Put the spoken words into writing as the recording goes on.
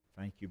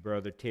Thank you,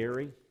 Brother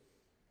Terry.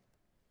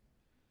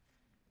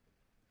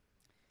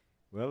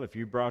 Well, if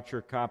you brought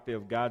your copy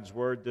of God's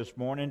Word this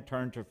morning,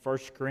 turn to 1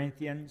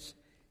 Corinthians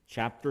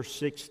chapter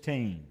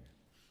 16.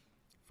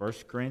 1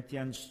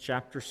 Corinthians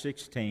chapter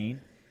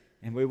 16,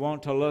 and we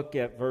want to look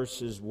at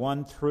verses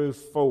 1 through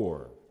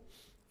 4.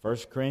 1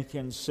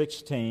 Corinthians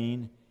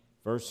 16,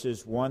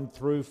 verses 1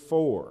 through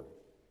 4.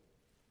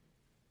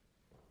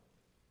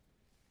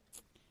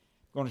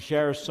 I'm going to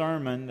share a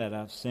sermon that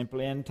I've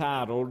simply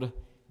entitled,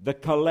 The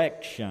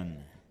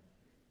Collection.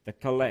 The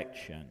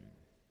Collection.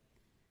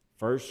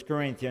 1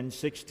 Corinthians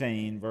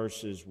 16,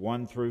 verses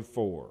 1 through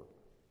 4.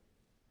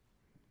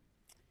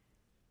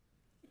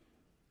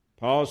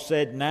 Paul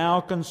said, Now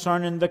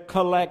concerning the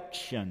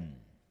collection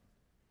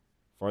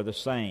for the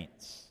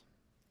saints,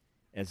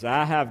 as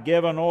I have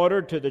given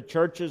order to the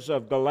churches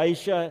of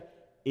Galatia,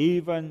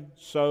 even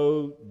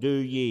so do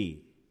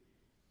ye.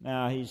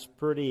 Now, he's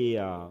pretty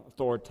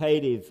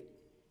authoritative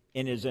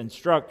in his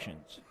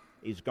instructions.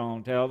 He's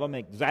going to tell them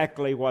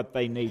exactly what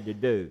they need to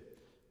do,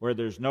 where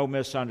there's no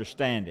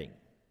misunderstanding.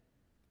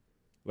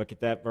 Look at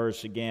that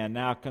verse again.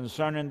 Now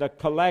concerning the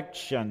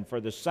collection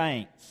for the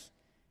saints,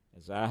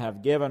 as I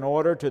have given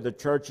order to the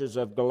churches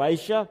of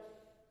Galatia,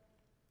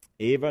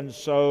 even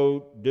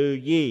so do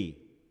ye.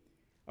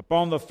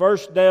 Upon the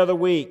first day of the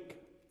week,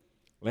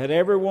 let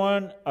every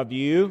one of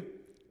you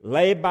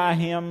lay by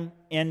him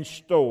in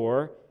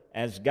store,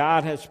 as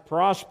God has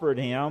prospered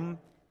him,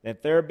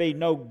 that there be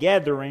no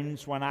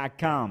gatherings when I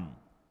come.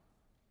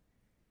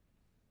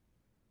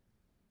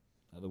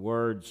 In other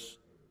words,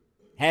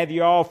 have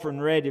your offering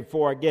ready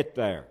before I get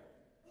there.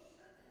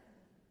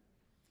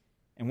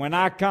 And when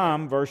I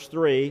come, verse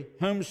 3,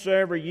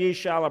 whomsoever ye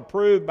shall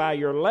approve by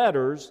your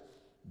letters,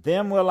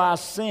 them will I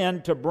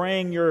send to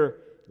bring your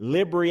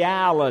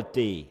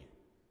liberality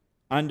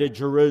unto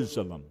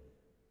Jerusalem.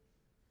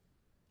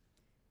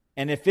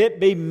 And if it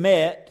be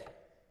met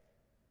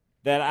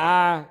that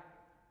I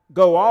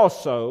go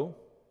also,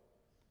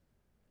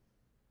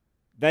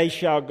 they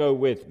shall go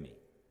with me.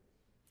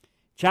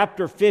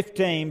 Chapter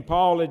 15,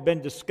 Paul had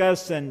been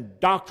discussing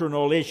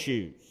doctrinal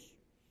issues.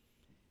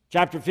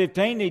 Chapter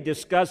 15, he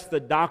discussed the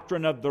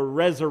doctrine of the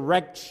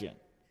resurrection.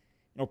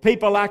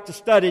 People like to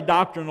study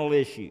doctrinal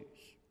issues.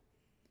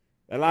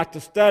 They like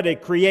to study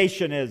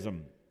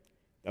creationism.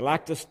 They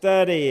like to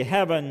study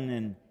heaven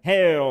and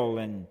hell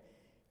and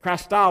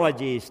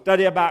Christology,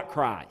 study about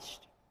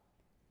Christ.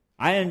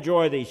 I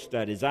enjoy these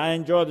studies. I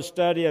enjoy the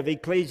study of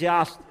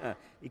ecclesiology,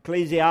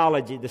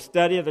 the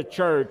study of the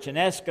church, and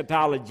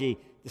eschatology,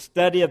 the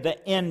study of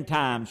the end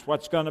times,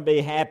 what's going to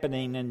be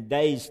happening in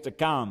days to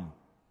come.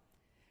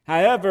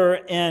 However,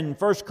 in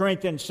 1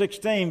 Corinthians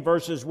 16,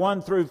 verses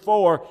 1 through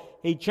 4,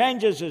 he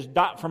changes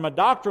from a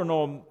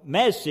doctrinal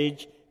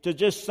message to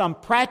just some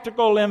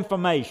practical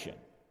information.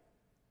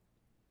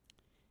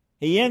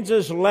 He ends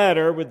his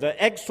letter with the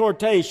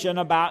exhortation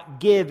about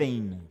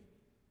giving.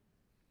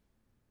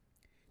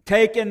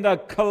 Taking the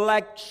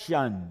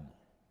collection.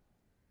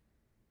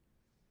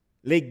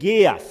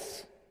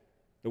 Legias.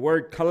 The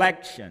word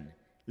collection.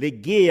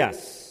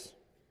 Legias.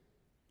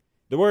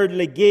 The word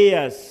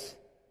legias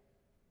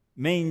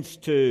means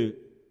to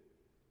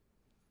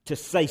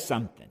say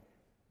something.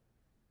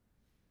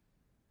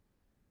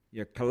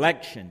 Your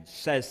collection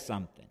says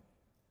something.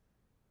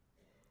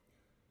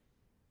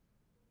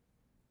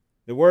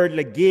 The word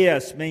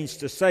legias means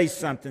to say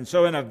something.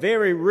 So in a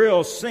very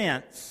real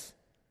sense,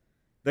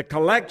 the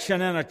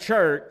collection in a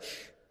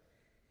church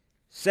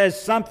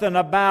says something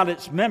about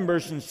its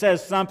members and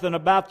says something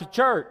about the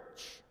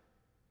church.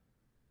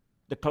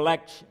 The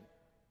collection.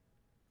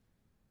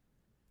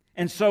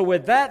 And so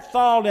with that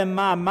thought in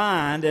my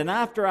mind, and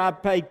after I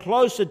paid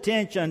close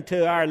attention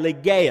to our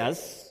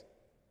legias,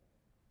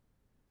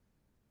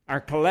 our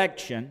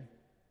collection,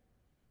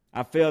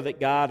 I feel that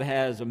God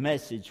has a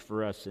message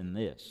for us in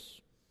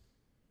this.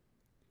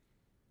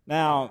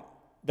 Now,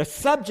 the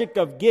subject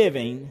of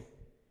giving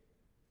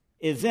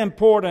is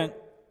important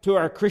to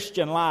our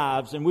Christian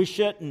lives, and we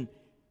shouldn't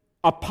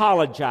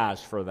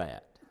apologize for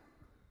that.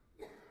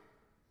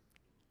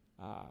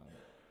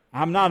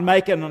 I'm not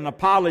making an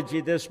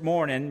apology this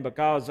morning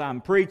because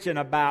I'm preaching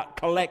about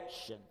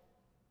collection.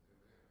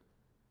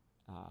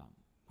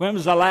 When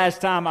was the last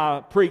time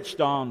I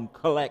preached on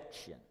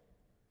collection?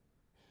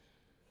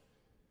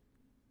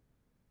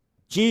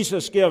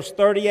 Jesus gives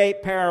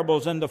 38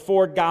 parables in the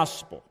 4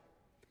 Gospels.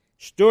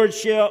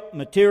 Stewardship,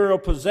 material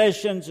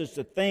possessions is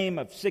the theme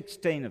of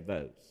 16 of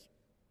those.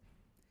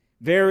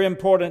 Very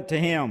important to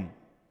him.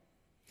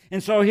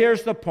 And so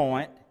here's the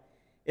point.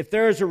 If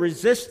there's a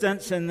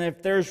resistance and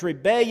if there's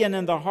rebellion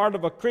in the heart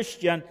of a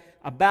Christian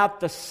about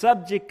the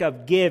subject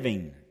of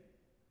giving,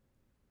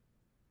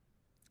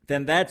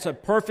 then that's a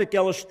perfect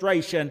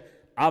illustration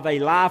of a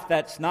life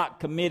that's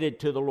not committed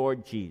to the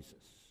Lord Jesus.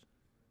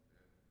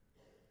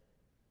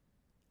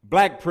 A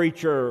black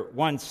preacher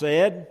once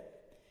said,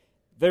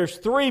 there's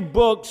 3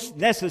 books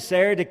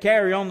necessary to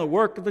carry on the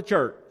work of the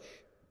church.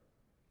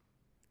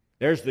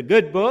 There's the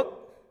good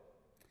book,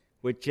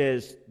 which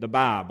is the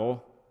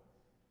Bible.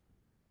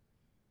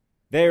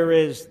 There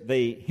is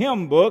the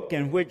hymn book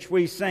in which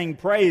we sing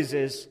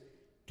praises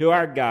to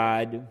our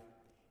God.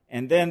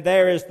 And then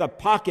there is the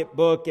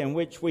pocketbook in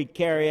which we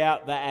carry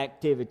out the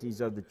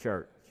activities of the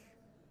church.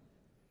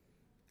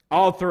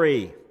 All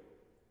three.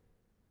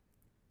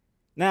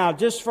 Now,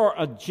 just for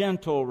a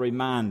gentle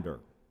reminder,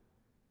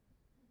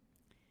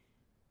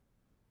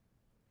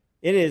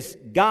 it is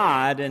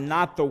God and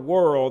not the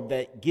world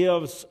that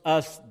gives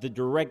us the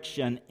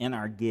direction in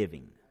our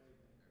giving.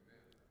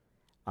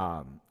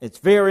 It's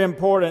very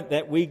important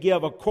that we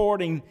give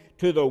according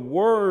to the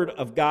Word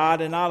of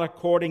God and not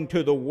according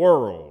to the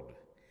world.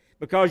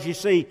 Because you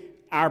see,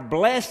 our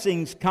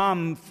blessings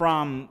come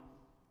from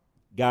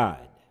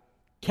God.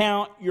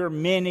 Count your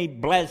many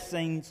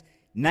blessings,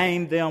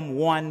 name them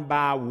one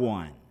by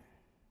one.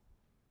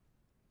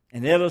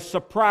 And it'll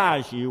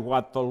surprise you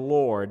what the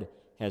Lord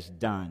has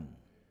done.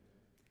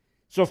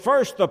 So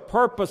first, the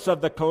purpose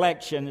of the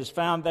collection is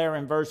found there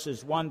in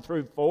verses 1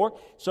 through 4.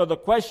 So the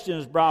question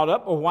is brought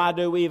up, well, why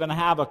do we even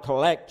have a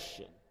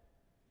collection?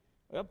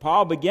 Well,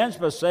 Paul begins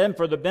by saying,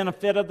 for the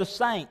benefit of the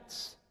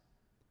saints.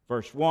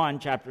 Verse 1,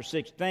 chapter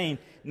 16,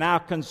 now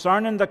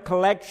concerning the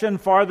collection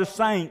for the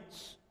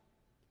saints.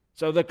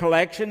 So the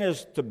collection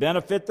is to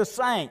benefit the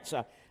saints.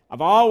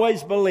 I've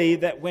always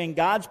believed that when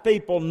God's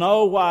people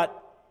know what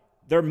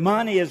their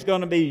money is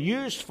going to be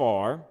used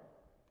for,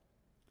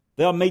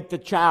 they'll meet the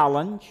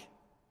challenge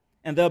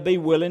and they'll be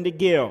willing to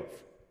give.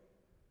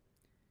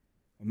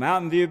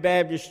 Mountain View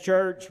Baptist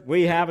Church,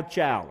 we have a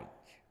challenge.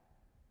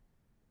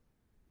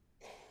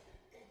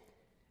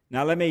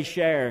 Now let me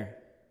share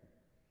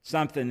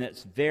something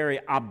that's very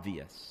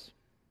obvious.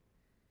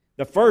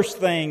 The first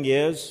thing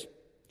is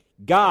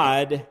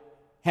God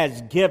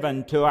has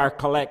given to our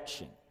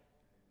collection.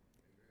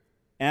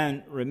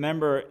 And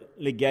remember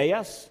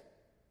Ligeus?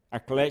 Our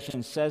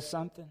collection says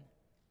something.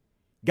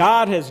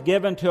 God has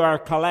given to our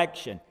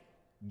collection.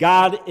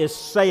 God is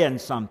saying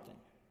something.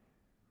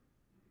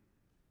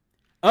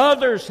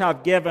 Others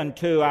have given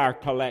to our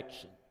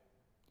collection.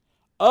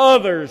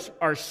 Others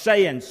are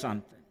saying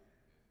something.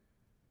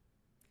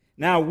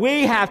 Now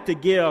we have to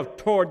give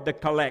toward the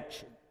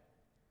collection.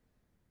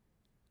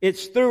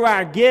 It's through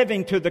our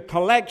giving to the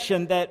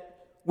collection that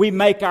we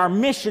make our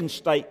mission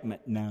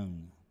statement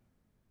known.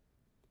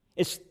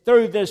 It's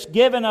through this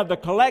giving of the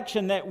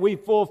collection that we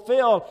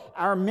fulfill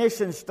our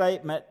mission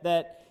statement,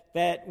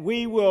 that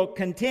we will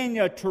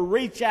continue to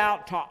reach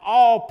out to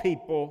all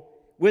people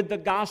with the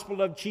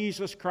gospel of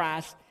Jesus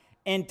Christ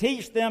and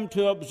teach them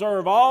to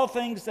observe all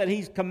things that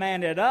He's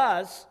commanded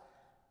us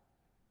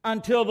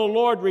until the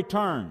Lord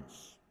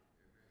returns.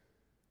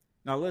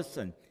 Now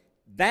listen,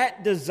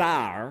 that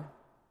desire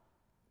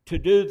to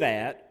do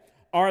that,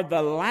 or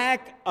the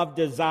lack of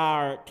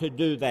desire to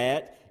do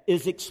that,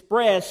 is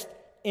expressed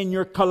in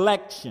your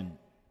collection,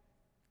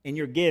 in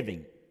your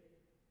giving.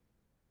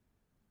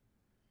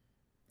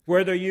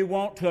 Whether you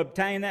want to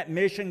obtain that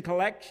mission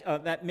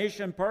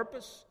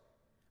purpose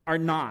or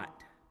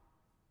not,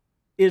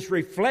 is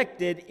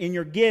reflected in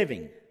your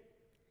giving,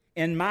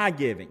 in my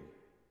giving.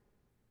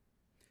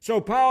 So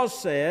Paul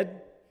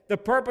said the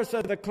purpose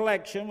of the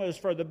collection was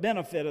for the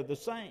benefit of the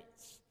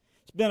saints.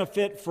 It's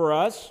benefit for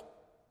us.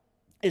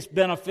 It's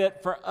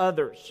benefit for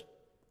others.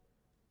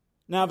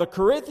 Now, the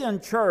Corinthian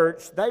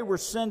church, they were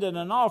sending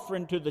an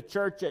offering to the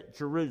church at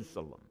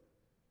Jerusalem.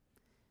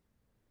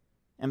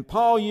 And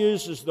Paul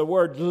uses the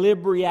word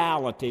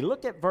liberality.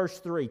 Look at verse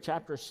 3,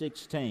 chapter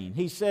 16.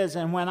 He says,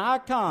 and when I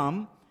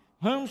come,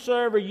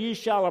 whomsoever you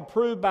shall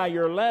approve by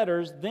your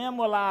letters, them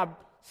will I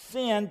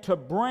send to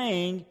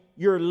bring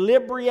your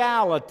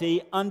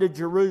liberality unto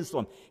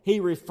Jerusalem.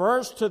 He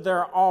refers to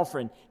their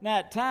offering. Now,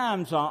 at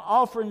times,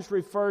 offerings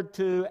referred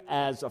to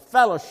as a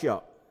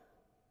fellowship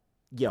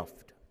gift.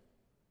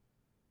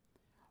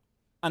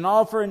 An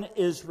offering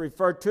is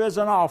referred to as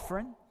an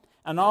offering.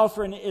 An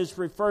offering is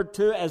referred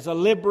to as a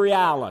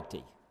liberality.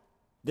 In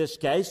this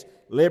case,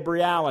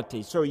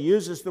 liberality. So he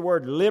uses the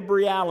word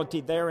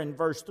liberality there in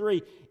verse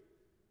 3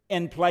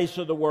 in place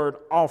of the word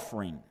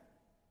offering.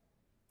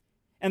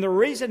 And the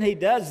reason he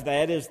does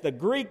that is the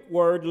Greek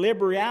word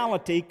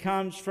liberality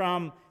comes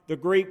from the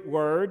Greek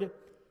word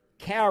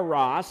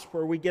charos,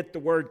 where we get the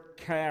word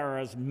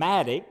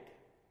charismatic,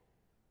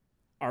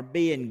 or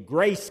being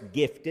grace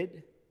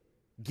gifted.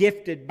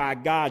 Gifted by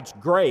God's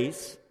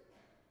grace.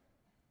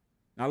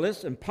 Now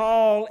listen,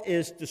 Paul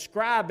is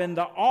describing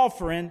the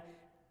offering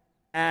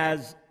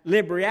as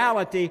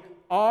liberality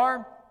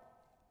or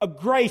a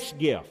grace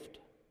gift.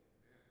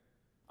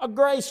 A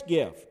grace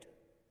gift.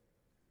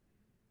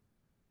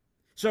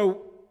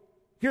 So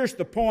here's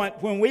the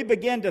point. When we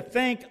begin to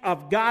think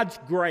of God's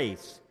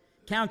grace,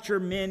 count your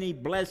many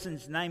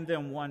blessings, name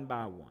them one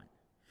by one.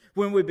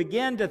 When we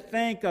begin to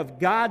think of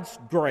God's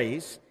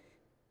grace,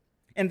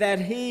 and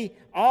that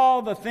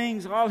all the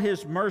things, all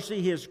His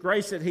mercy, His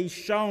grace that He's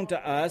shown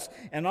to us,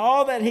 and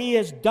all that He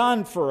has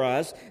done for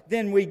us,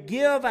 then we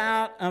give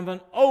out of an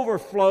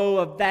overflow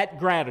of that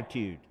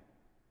gratitude.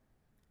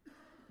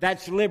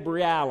 That's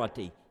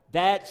liberality.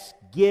 That's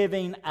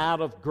giving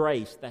out of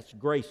grace. That's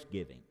grace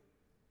giving.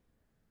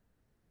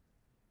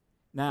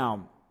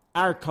 Now,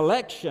 our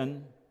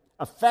collection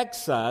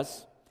affects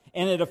us,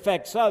 and it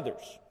affects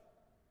others.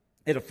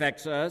 It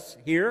affects us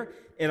here.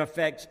 It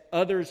affects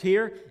others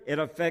here. It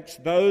affects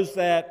those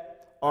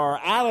that are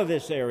out of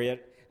this area.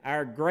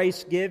 Our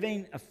grace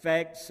giving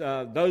affects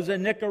those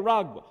in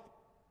Nicaragua.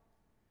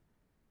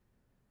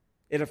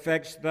 It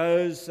affects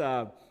those,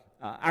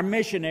 our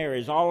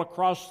missionaries all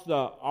across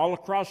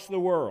the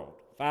world,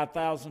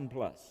 5,000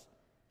 plus.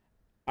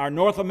 Our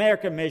North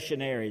American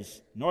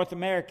missionaries, North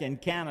America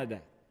and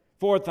Canada,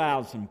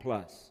 4,000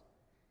 plus.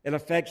 It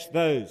affects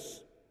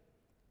those.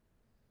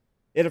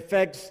 It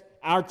affects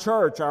our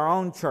church, our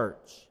own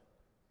church.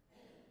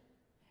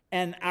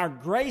 And our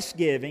grace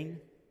giving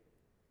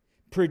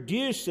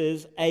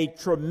produces a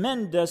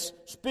tremendous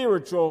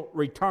spiritual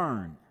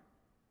return.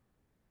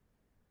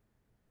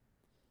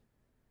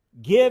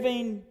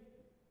 Giving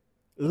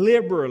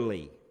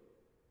liberally,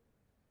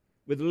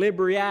 with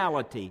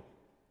liberality,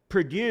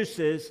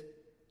 produces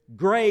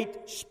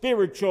great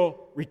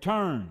spiritual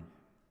return.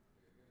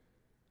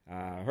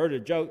 I heard a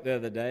joke the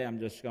other day. I'm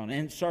just going to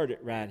insert it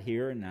right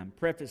here, and I'm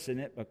prefacing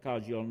it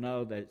because you'll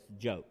know that it's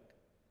a joke.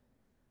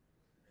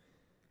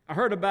 I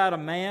heard about a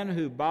man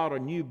who bought a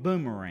new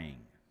boomerang,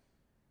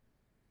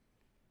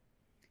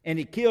 and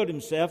he killed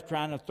himself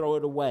trying to throw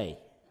it away.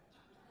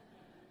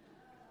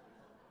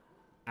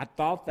 I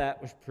thought that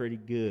was pretty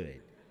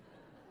good.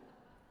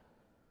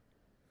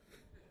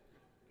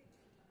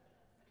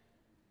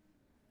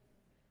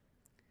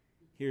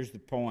 Here's the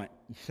point.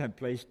 You said,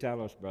 please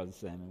tell us, Brother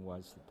Sammy,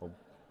 what's the point?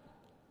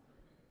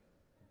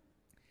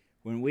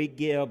 When we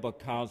give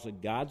because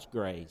of God's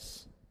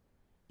grace,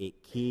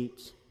 it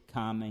keeps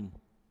coming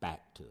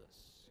back to us.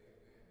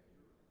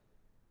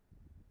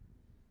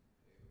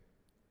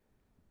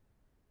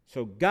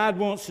 So God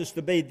wants us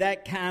to be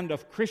that kind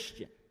of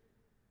Christian,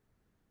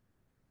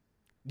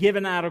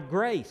 given out of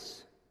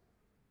grace.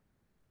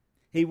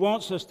 He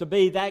wants us to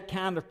be that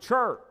kind of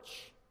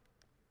church,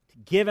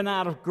 given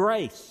out of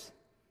grace,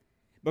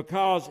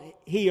 because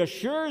He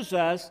assures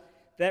us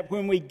that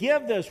when we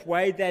give this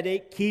way, that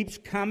it keeps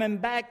coming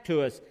back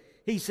to us.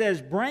 He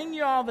says, bring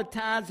you all the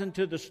tithes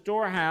into the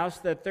storehouse,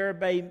 that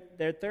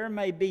there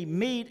may be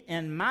meat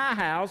in my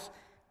house,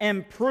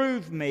 and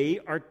prove me,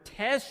 or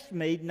test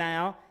me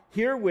now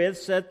herewith,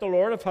 saith the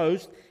Lord of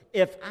hosts,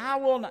 if I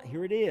will not,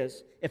 here it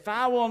is, if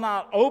I will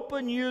not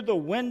open you the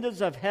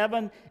windows of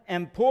heaven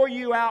and pour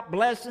you out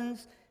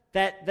blessings,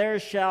 that there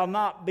shall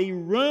not be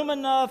room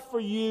enough for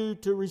you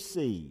to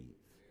receive.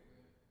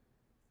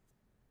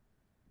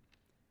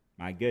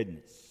 My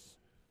goodness.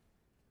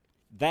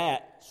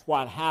 That's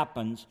what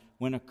happens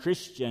when a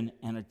Christian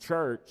and a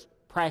church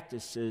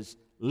practices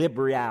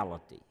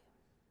liberality.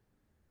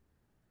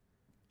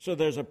 So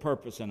there's a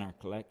purpose in our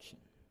collection.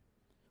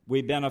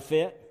 We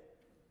benefit,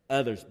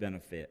 others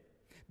benefit.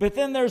 But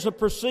then there's a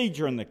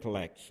procedure in the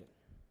collection.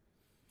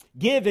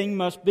 Giving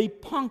must be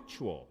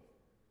punctual.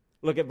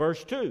 Look at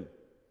verse 2.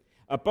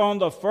 Upon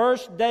the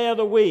first day of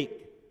the week,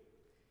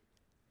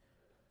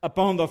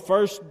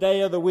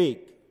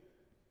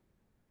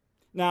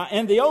 Now,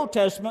 in the Old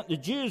Testament, the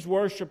Jews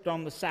worshipped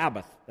on the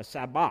Sabbath.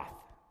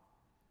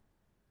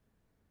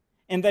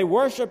 And they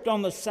worshipped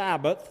on the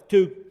Sabbath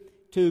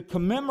to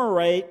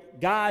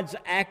commemorate God's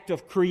act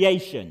of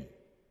creation.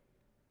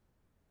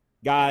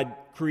 God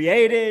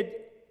created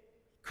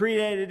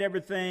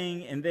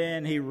everything, and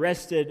then He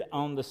rested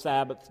on the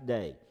Sabbath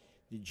day.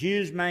 The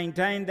Jews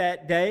maintained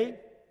that day,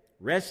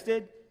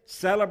 rested,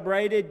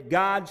 celebrated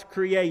God's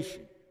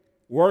creation,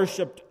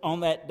 worshipped on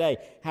that day.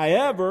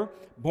 However,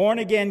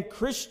 born-again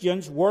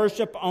Christians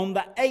worship on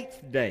the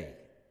 8th day,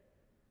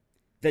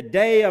 the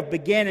day of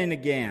beginning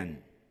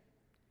again,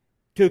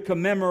 to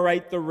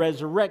commemorate the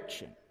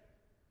resurrection.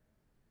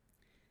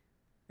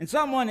 And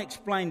someone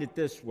explained it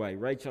this way.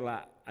 Rachel,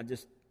 I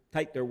just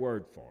take their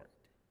word for it.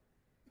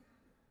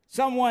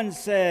 Someone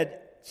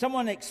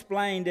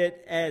explained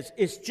it as,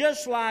 it's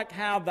just like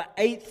how the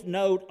 8th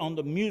note on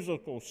the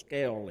musical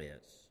scale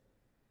is.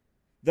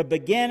 The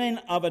beginning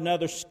of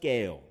another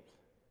scale.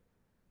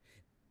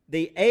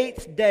 The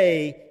 8th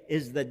day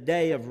is the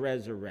day of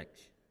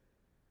resurrection.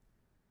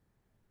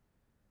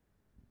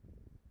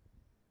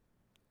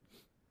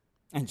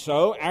 And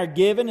so our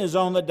giving is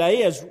on the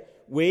day as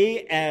we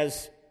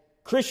as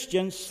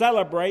Christians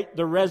celebrate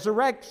the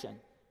resurrection,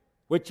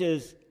 which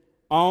is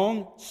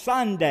on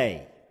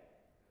Sunday.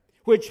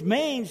 Which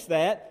means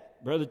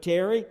that, Brother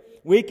Terry,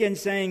 we can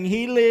sing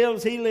He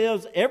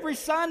lives every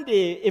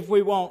Sunday if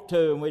we want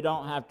to, and we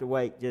don't have to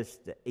wait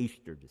just to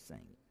Easter to sing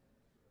it.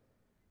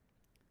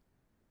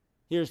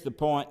 Here's the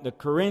point. The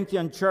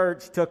Corinthian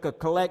church took a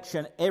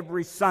collection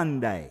every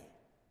Sunday.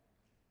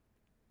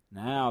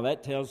 Now,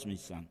 that tells me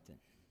something.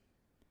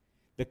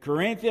 The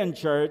Corinthian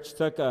church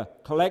took a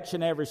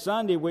collection every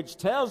Sunday, which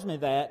tells me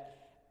that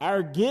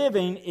our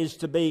giving is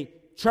to be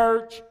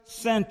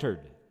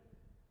church-centered.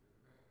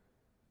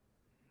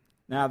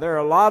 Now, there are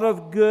a lot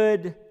of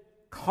good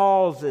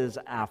causes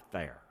out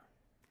there.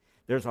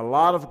 There's a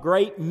lot of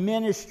great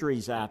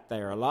ministries out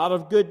there, a lot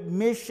of good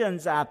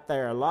missions out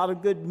there, a lot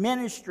of good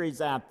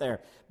ministries out there.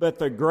 But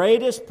the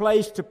greatest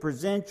place to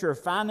present your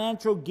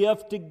financial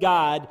gift to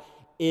God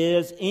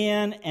is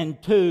in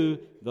and to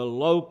the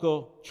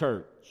local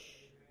church.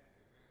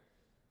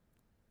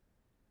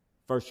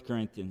 1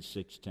 Corinthians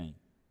 16.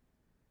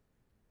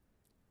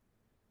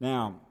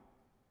 Now,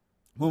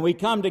 when we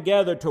come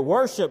together to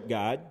worship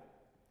God,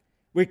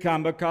 we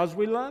come because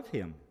we love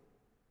Him.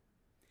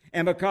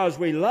 And because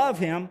we love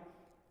Him,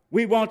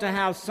 we want to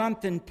have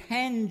something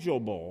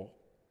tangible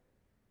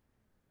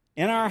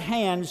in our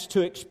hands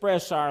to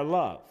express our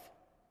love.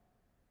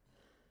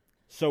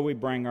 So we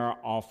bring our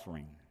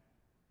offering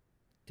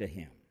to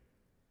Him.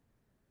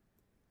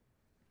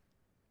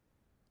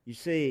 You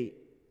see,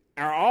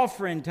 our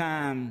offering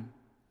time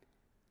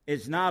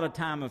is not a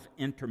time of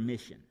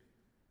intermission.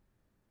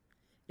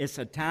 It's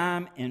a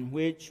time in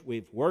which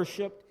we've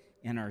worshiped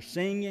in our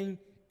singing,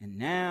 and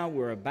now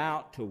we're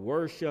about to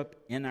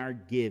worship in our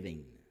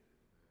giving.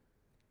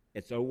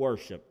 It's a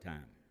worship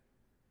time.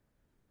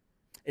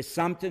 It's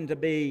something to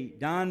be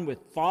done with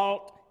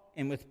thought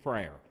and with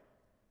prayer.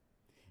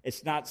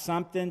 It's not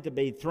something to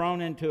be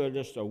thrown into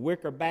just a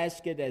wicker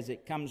basket as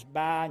it comes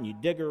by and you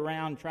dig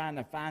around trying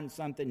to find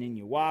something in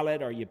your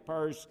wallet or your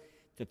purse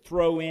to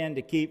throw in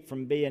to keep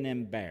from being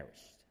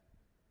embarrassed.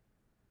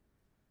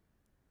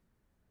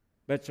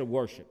 But it's a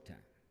worship time.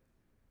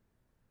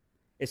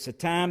 It's a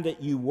time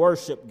that you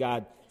worship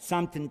God,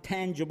 something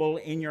tangible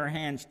in your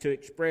hands to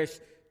express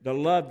the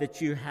love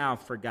that you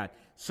have for God.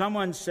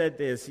 Someone said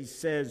this. He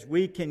says,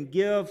 we can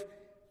give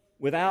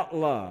without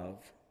love,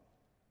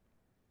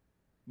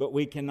 but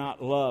we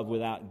cannot love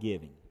without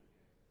giving.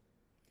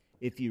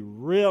 If you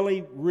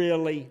really,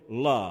 really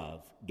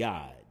love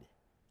God,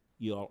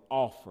 you'll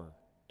offer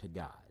to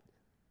God.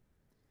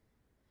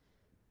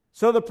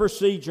 So the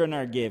procedure in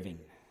our giving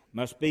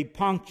must be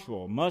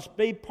punctual, must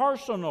be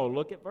personal.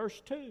 Look at verse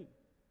 2.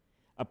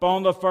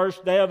 Upon the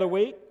first day of the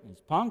week,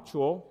 it's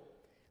punctual.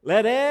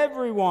 Let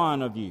every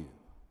one of you.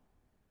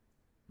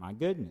 My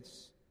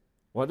goodness.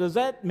 What does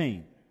that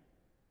mean?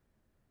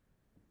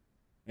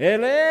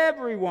 Let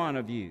every one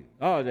of you.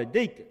 Oh, the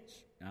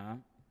deacons.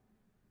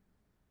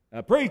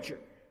 A preacher.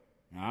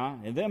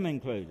 And them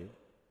included.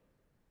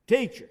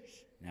 Teachers.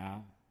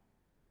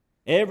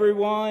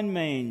 Everyone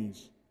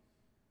means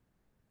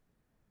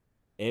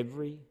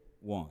every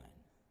one.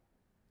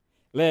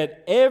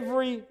 Let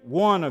every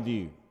one of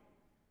you.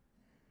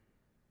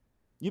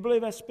 You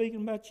believe that's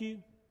speaking about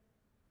you?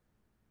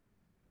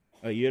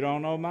 Oh, you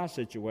don't know my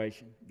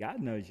situation. God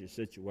knows your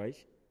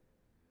situation.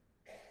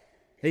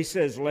 He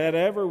says, let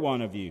every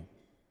one of you.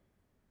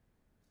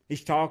 Is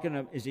he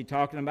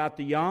talking about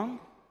the young?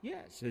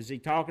 Yes. Is he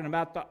talking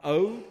about the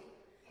old?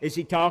 Is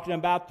he talking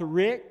about the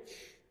rich?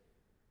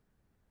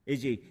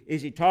 Is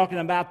he talking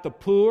about the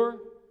poor?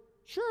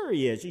 Sure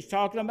he is. He's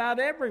talking about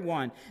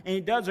everyone. And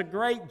he does a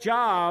great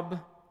job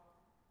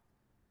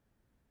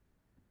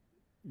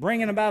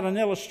bringing about an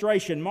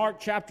illustration. Mark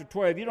chapter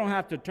 12. You don't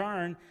have to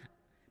turn.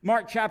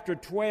 Mark chapter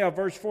 12,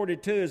 verse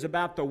 42 is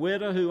about the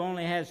widow who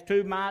only has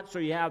 2 mites, so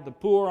you have the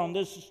poor on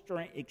this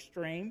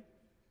extreme.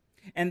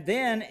 And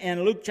then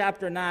in Luke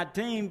chapter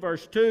 19,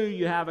 verse 2,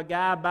 you have a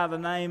guy by the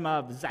name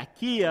of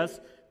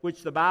Zacchaeus,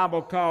 which the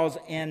Bible calls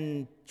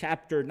in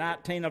chapter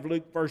 19 of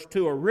Luke, verse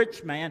 2, a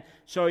rich man.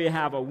 So you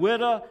have a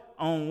widow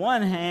on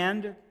one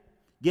hand,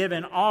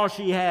 giving all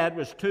she had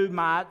was 2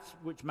 mites,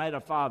 which made a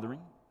farthing,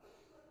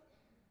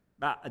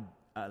 about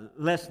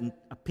less than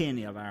a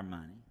penny of our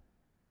money.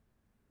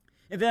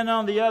 And then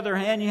on the other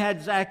hand, you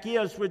had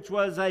Zacchaeus, which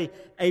was a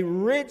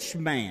rich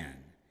man.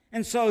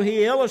 And so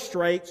he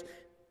illustrates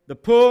the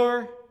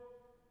poor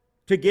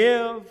to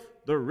give,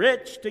 the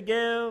rich to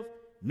give,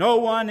 no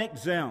one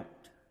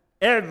exempt.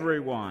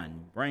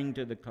 Everyone bring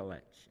to the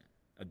collection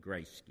a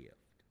grace gift.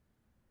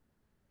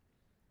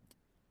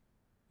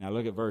 Now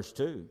look at verse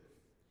 2.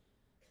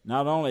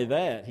 Not only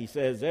that, he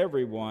says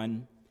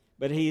everyone,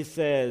 but he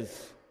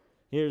says,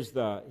 here's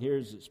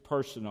it's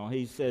personal.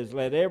 He says,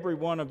 let every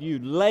one of you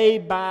lay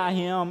by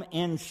him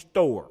in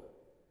store.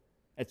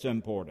 That's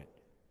important.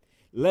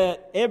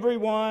 Let every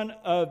one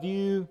of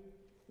you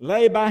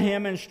lay by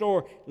him in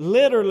store.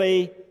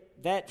 Literally,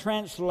 that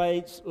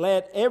translates,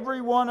 let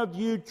every one of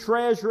you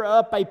treasure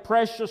up a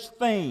precious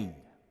thing.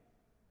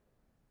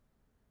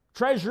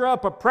 Treasure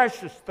up a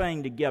precious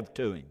thing to give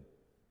to him.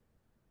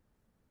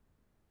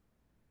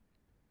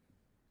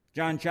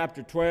 John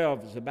chapter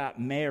 12 is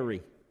about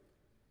Mary.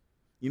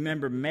 You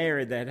remember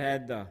Mary that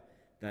had the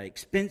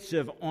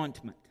expensive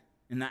ointment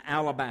in the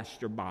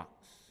alabaster box.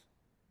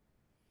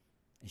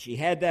 And she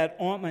had that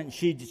ointment and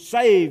she'd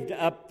saved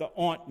up the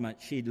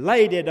ointment. She'd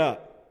laid it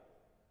up.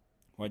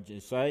 What'd you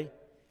say?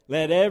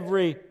 Let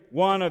every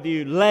one of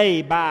you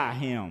lay by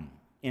him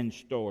in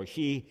store.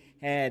 She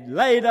had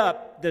laid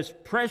up this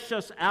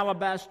precious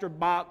alabaster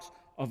box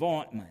of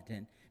ointment.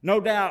 And No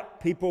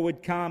doubt people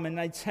would come and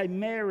they'd say,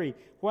 Mary,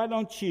 why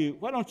don't you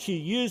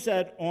use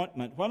that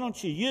ointment? Why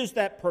don't you use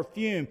that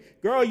perfume?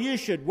 Girl, you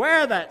should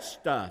wear that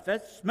stuff.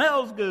 That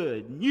smells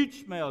good, and you'd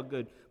smell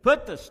good.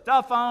 Put the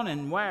stuff on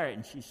and wear it.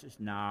 And she says,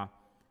 no,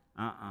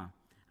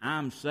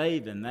 I'm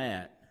saving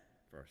that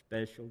for a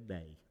special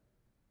day.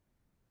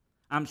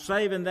 I'm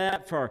saving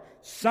that for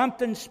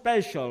something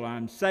special.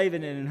 I'm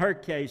saving it, in her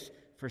case,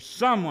 for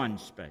someone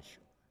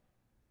special.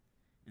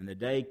 And the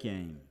day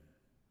came.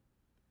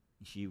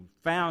 She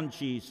found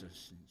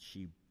Jesus, and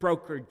she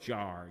broke her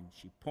jar, and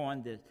she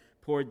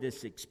poured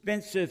this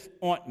expensive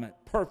ointment,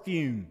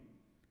 perfume,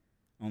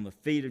 on the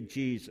feet of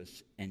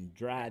Jesus and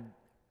dried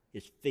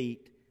his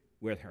feet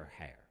with her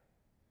hair.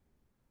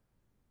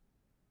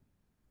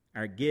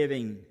 Our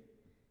giving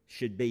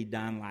should be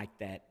done like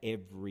that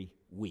every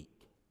week.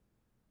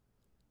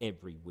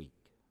 Every week.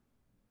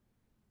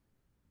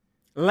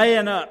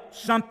 Laying up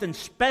something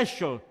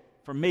special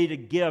for me to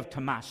give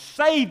to my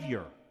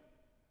Savior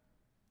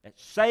that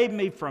saved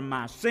me from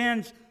my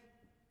sins,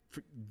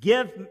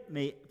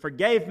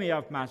 forgave me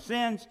of my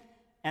sins,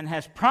 and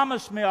has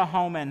promised me a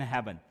home in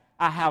heaven.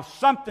 I have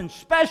something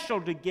special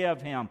to give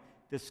him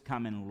this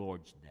coming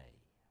Lord's Day.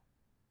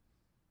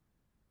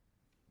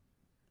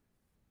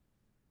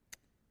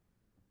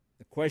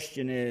 The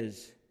question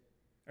is,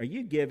 are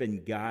you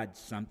giving God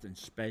something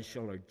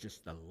special or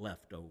just the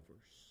leftovers?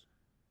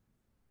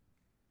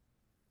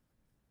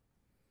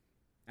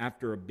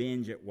 After a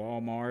binge at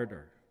Walmart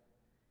or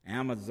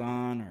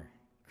Amazon or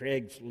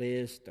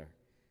Craigslist or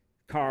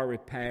car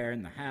repair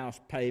and the house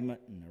payment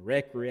and the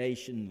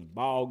recreation and the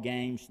ball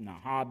games and the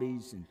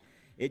hobbies, and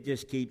it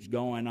just keeps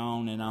going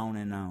on and on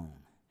and on.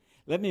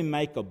 Let me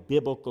make a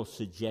biblical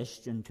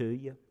suggestion to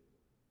you.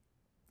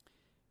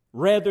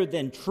 Rather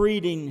than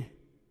treating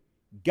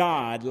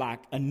God like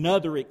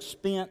another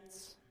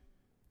expense,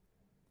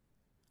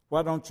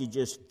 why don't you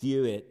just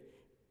view it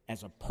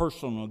as a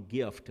personal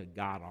gift to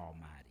God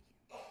Almighty,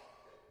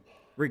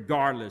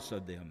 regardless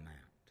of the amount?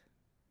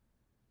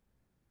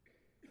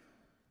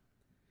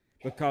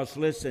 Because,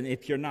 listen,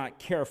 if you're not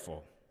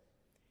careful,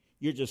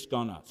 you're just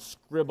going to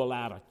scribble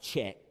out a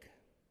check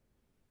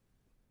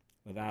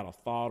without a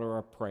thought or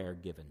a prayer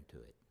given to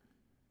it.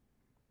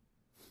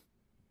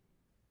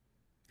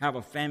 Have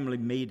a family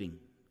meeting.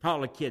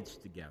 Call the kids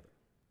together.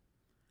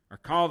 Or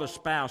call the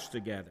spouse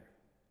together.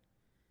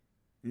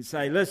 And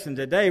say, listen,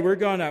 today we're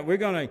going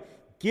to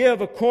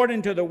give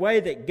according to the way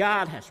that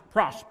God has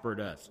prospered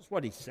us. That's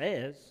what he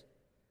says.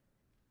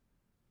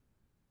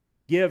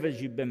 Give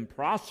as you've been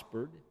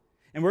prospered.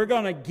 And we're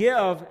going to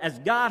give as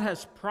God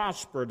has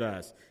prospered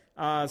us.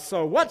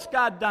 So what's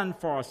God done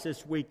for us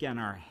this week in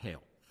our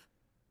health?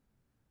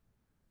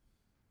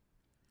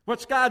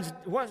 What's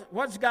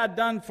God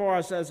done for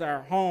us as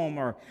our home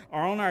or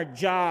on our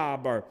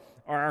job or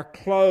our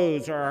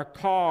clothes or our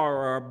car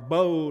or our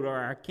boat or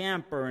our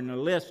camper, and the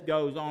list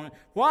goes on.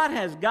 What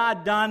has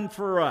God done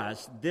for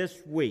us this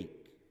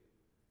week?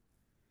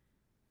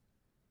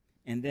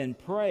 And then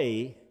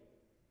pray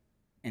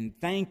and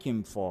thank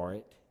him for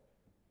it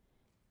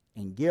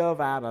and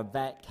give out of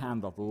that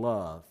kind of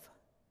love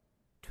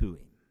to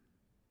him.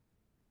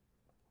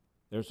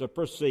 There's a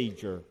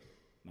procedure.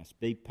 Must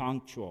be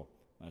punctual.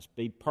 Must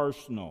be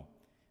personal.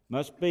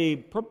 Must be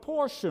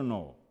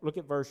proportional. Look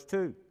at verse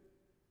 2.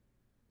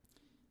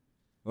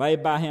 Lay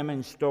by him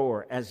in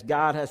store, as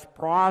God has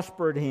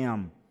prospered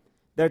him,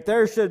 that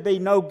there should be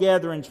no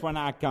gatherings when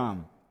I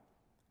come.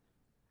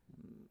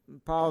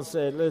 Paul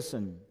said,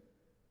 listen,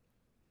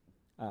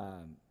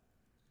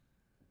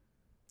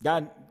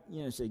 God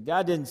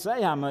didn't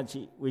say how much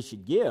we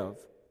should give.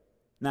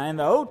 Now, in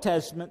the Old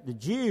Testament, the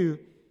Jew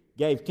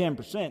gave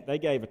 10%. They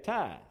gave a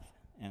tithe.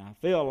 And I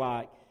feel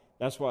like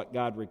that's what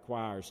God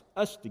requires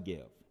us to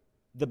give.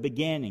 The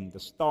beginning,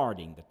 the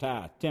starting, the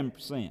tithe,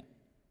 10%.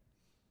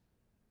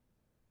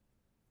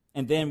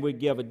 And then we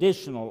give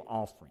additional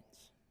offerings.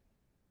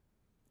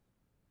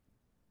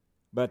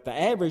 But the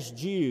average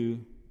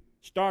Jew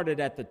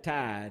started at the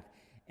tithe,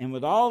 and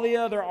with all the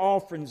other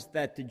offerings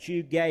that the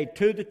Jew gave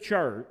to the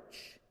church,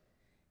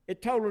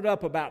 it totaled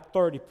up about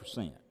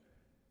 30%.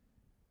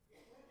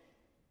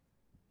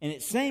 And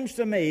it seems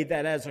to me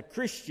that as a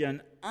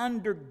Christian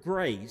under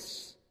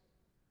grace,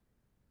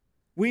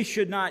 we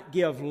should not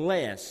give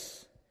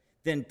less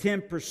than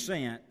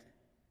 10%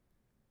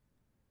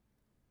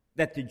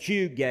 that the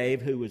Jew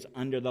gave who was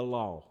under the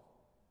law.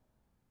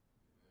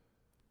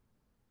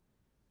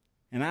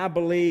 And I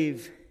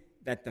believe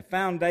that the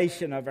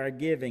foundation of our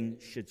giving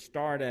should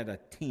start at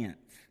 1/10.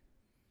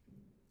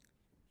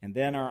 And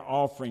then our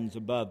offerings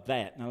above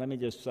that. Now let me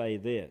just say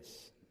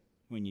this.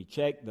 When you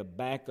check the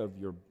back of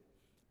your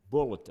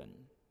bulletin,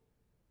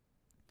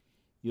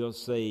 you'll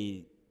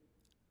see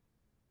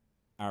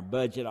our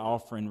budget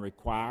offering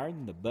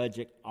required, the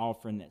budget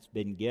offering that's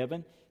been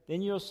given.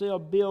 Then you'll see a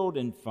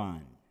building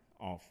fund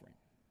offering.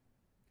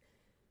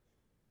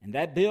 And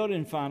that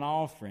building fund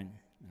offering,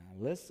 now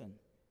listen,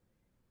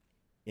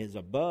 is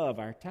above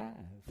our tithe.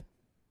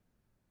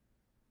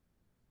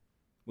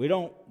 We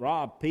don't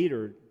rob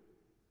Peter,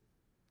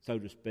 so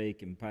to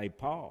speak, and pay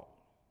Paul.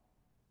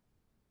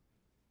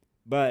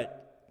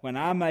 But when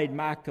I made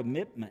my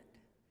commitment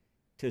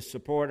to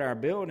support our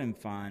building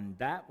fund,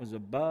 that was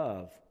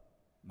above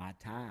my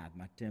tithe,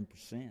 my 10%,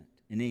 and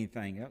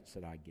anything else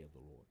that I give the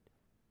Lord.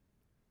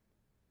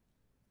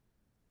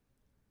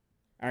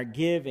 Our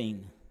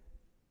giving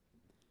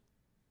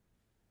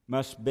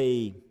must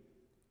be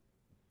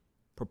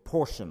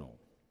proportional.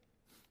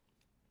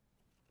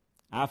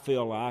 I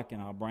feel like,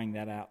 and I'll bring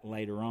that out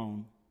later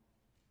on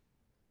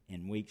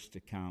in weeks to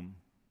come,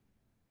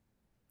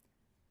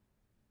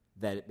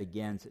 that it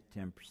begins at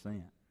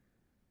 10%.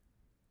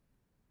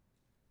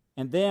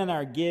 And then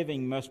our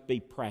giving must be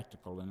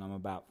practical, and I'm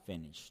about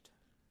finished.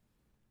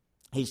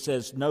 He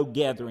says, no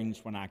gatherings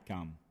when I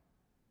come.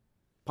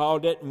 Paul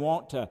didn't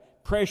want to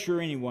pressure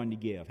anyone to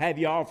give. Have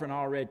your offering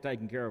already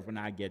taken care of when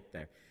I get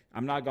there.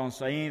 I'm not going to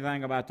say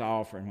anything about the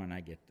offering when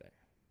I get there.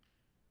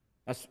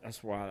 That's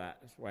the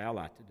way I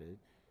like to do.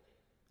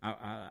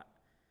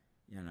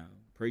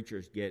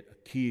 Preachers get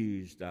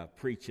accused of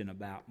preaching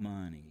about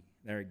money.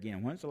 There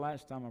again, when's the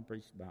last time I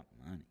preached about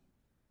money?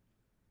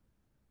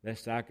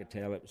 Best I could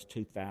tell, it was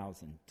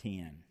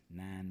 2010,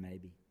 9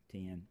 maybe,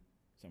 10,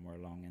 somewhere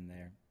along in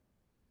there.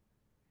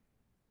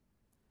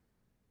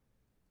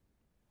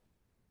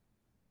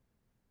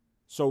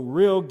 So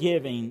real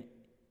giving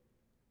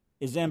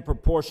is in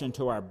proportion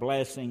to our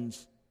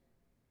blessings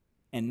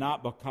and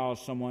not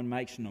because someone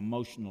makes an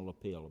emotional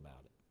appeal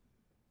about it.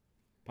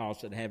 Paul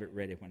said, have it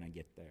ready when I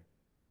get there.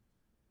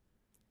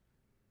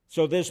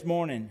 So this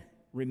morning,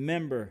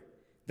 remember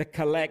the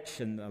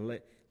collection,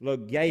 the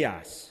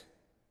logios,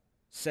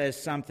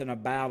 says something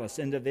about us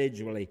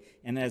individually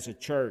and as a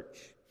church.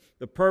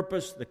 The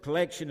purpose, the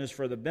collection is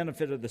for the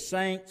benefit of the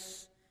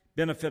saints,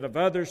 benefit of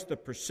others. The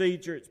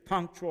procedure, it's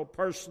punctual,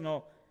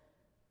 personal,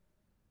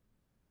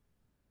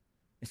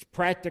 it's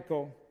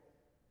practical.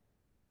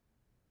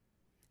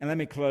 And let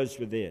me close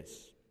with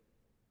this.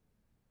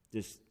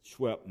 Just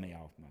swept me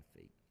off my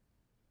feet.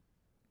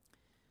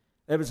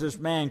 There was this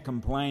man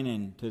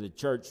complaining to the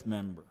church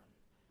member.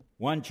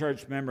 One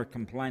church member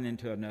complaining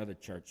to another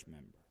church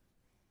member.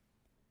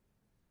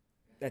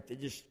 That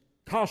it just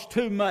costs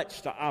too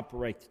much to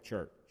operate the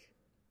church.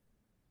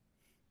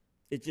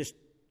 It just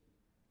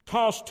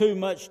costs too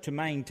much to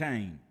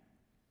maintain.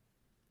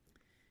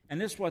 And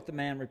this is what the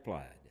man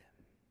replied.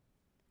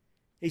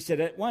 He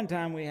said, at one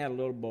time we had a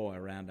little boy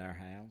around our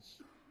house.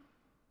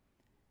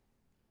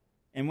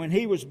 And when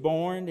he was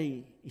born,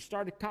 he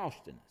started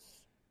costing us.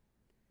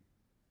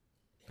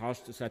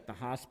 Cost us at the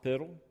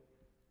hospital.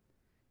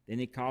 Then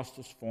he cost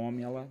us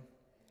formula.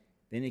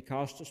 Then he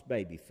cost us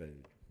baby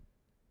food.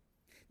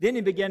 Then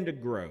he began to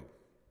grow.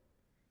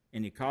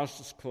 And he cost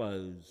us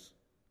clothes.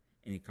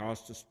 And he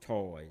cost us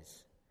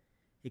toys.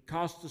 He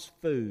cost us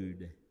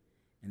food.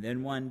 And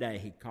then one day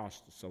he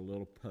cost us a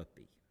little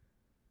puppy.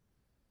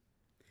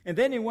 And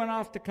then he went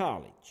off to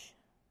college.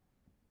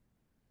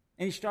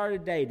 And he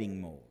started dating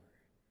more.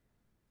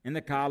 And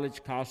the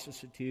college cost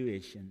us a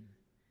tuition.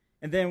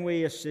 And then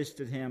we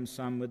assisted him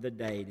some with the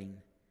dating.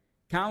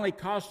 Kindly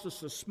cost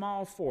us a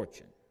small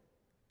fortune.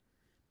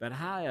 But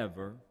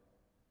however,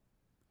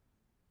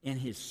 in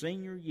his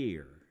senior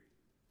year,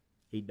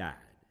 he died.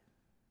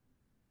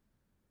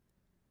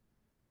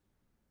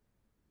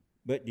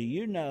 But do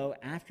you know,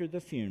 after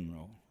the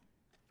funeral,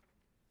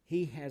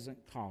 he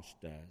hasn't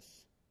cost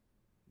us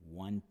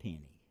one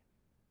penny.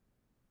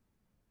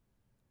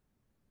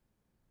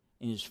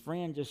 And his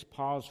friend just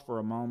paused for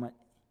a moment.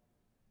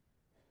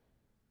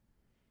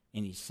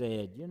 And he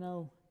said,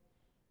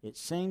 it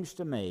seems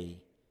to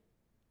me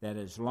that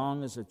as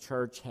long as a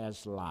church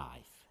has life,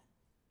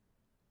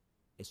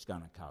 it's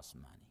going to cost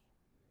money.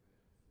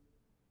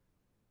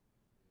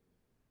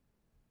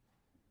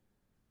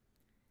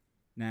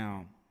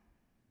 Now,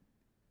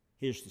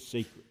 here's the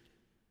secret.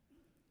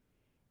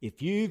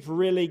 If you've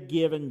really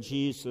given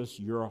Jesus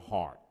your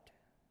heart,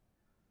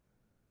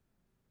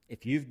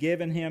 if you've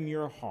given him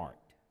your heart,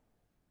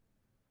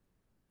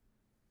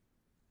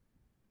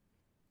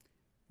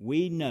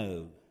 we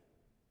know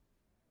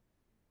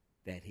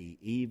that he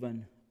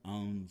even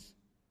owns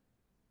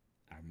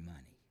our money.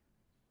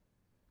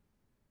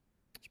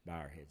 Let's bow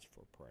our heads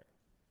for prayer.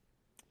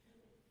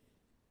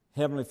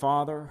 Heavenly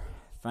Father,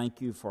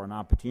 thank you for an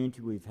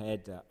opportunity we've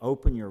had to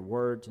open your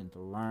words and to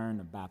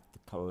learn about the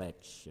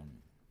collection.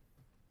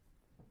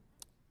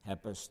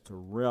 Help us to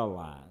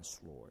realize,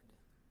 Lord,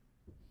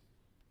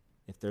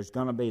 if there's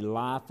going to be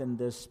life in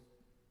this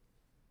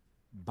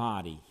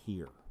body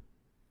here,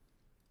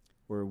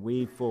 where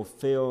we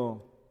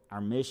fulfill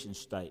our mission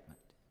statement,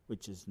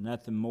 which is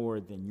nothing more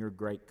than your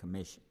great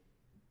commission,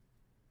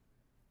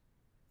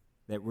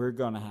 that we're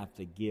going to have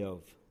to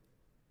give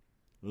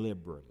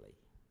liberally.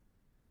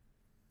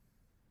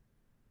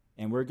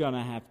 And we're going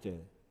to have to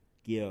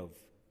give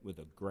with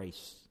a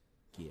grace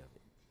giving.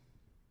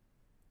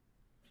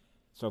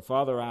 So,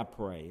 Father, I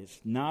pray, it's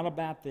not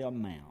about the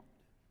amount.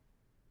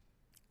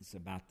 It's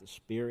about the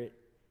Spirit.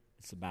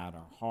 It's about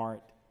our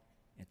heart.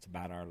 It's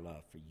about our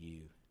love for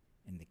you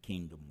and the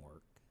kingdom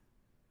work.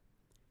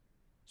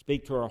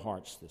 Speak to our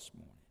hearts this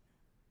morning.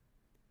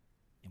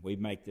 And we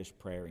make this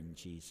prayer in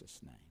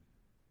Jesus' name.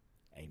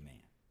 Amen.